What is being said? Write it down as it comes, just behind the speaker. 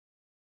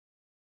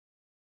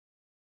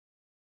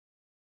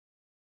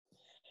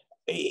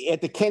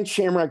at the Ken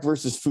Shamrock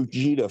versus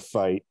Fujita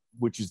fight,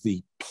 which is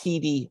the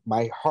Petey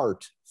My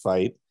Heart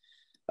fight,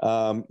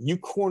 you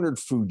cornered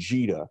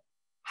Fujita.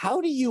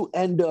 How do you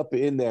end up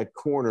in that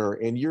corner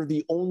and you're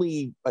the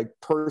only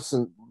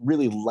person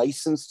really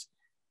licensed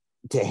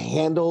to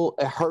handle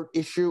a heart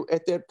issue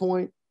at that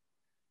point?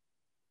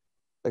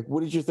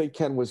 What did you think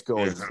Ken was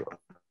going through?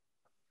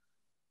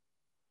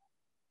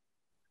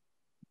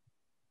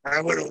 I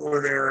went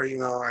over there,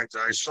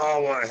 I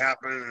saw what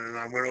happened, and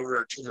I went over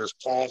there to his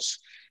pulse.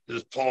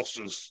 His pulse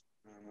was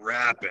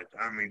rapid.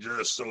 I mean,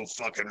 just so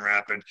fucking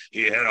rapid.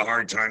 He had a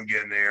hard time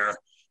getting there,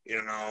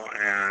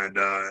 and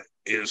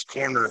his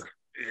corner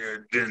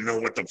didn't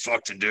know what the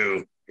fuck to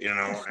do,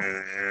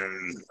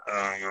 and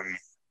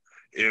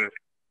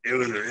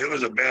it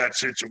was a bad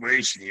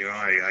situation.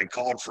 I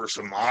called for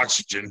some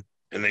oxygen.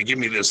 And they give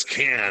me this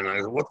can.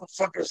 I go, what the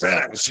fuck is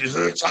that? And she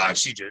said, it's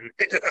oxygen.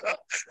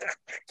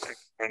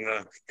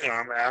 And,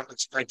 I'm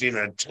expecting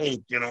a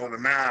tank, with a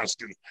mask.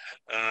 And,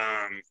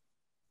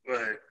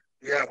 but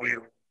yeah,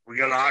 we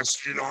got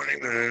oxygen on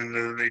him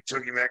and they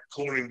took him back,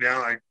 cooled him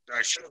down.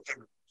 I should have,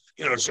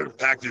 should have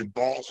packed his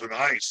balls with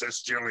ice.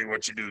 That's generally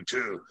what you do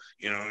too.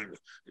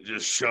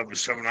 Just shove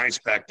an ice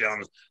pack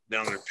down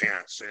their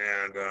pants.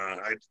 And,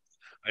 I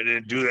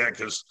didn't do that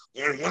because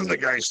one of the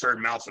guys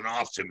started mouthing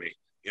off to me.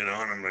 And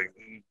I'm like,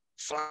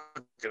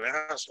 fucking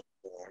asshole,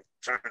 I'm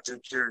trying to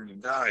take care of your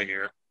guy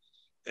here.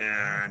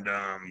 And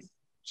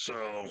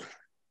so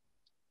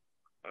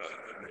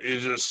it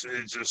just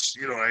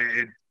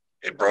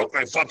it broke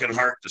my fucking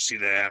heart to see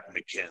that happen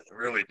to Ken. It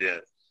really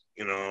did.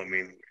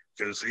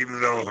 Because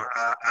even though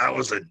I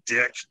was a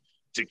dick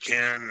to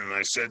Ken and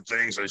I said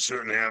things I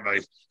shouldn't have,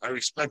 I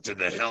respected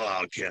the hell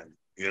out of Ken,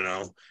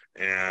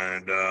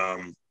 and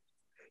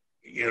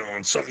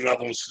on some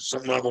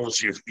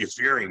levels you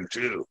fear him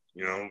too,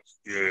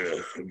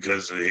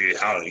 because he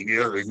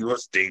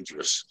was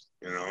dangerous,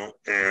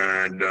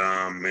 and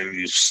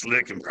he's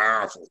slick and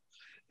powerful,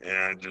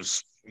 and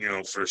just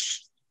for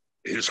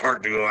his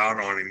heart to go out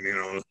on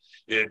him,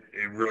 it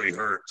really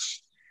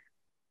hurts.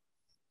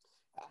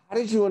 How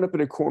did you end up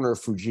in a corner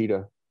of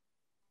Fujita?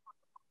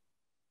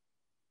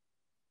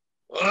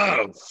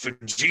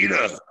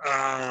 Fujita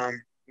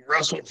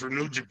wrestled for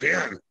New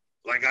Japan.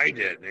 Like I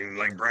did, and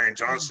like Brian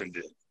Johnson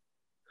did.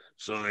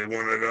 So they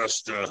wanted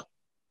us to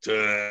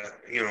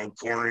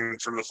corner him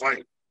for the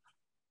fight.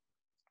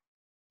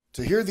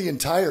 To hear the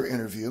entire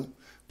interview,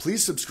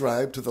 please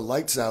subscribe to the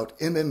Lights Out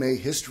MMA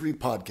History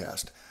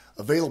podcast,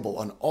 available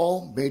on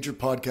all major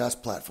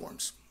podcast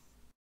platforms.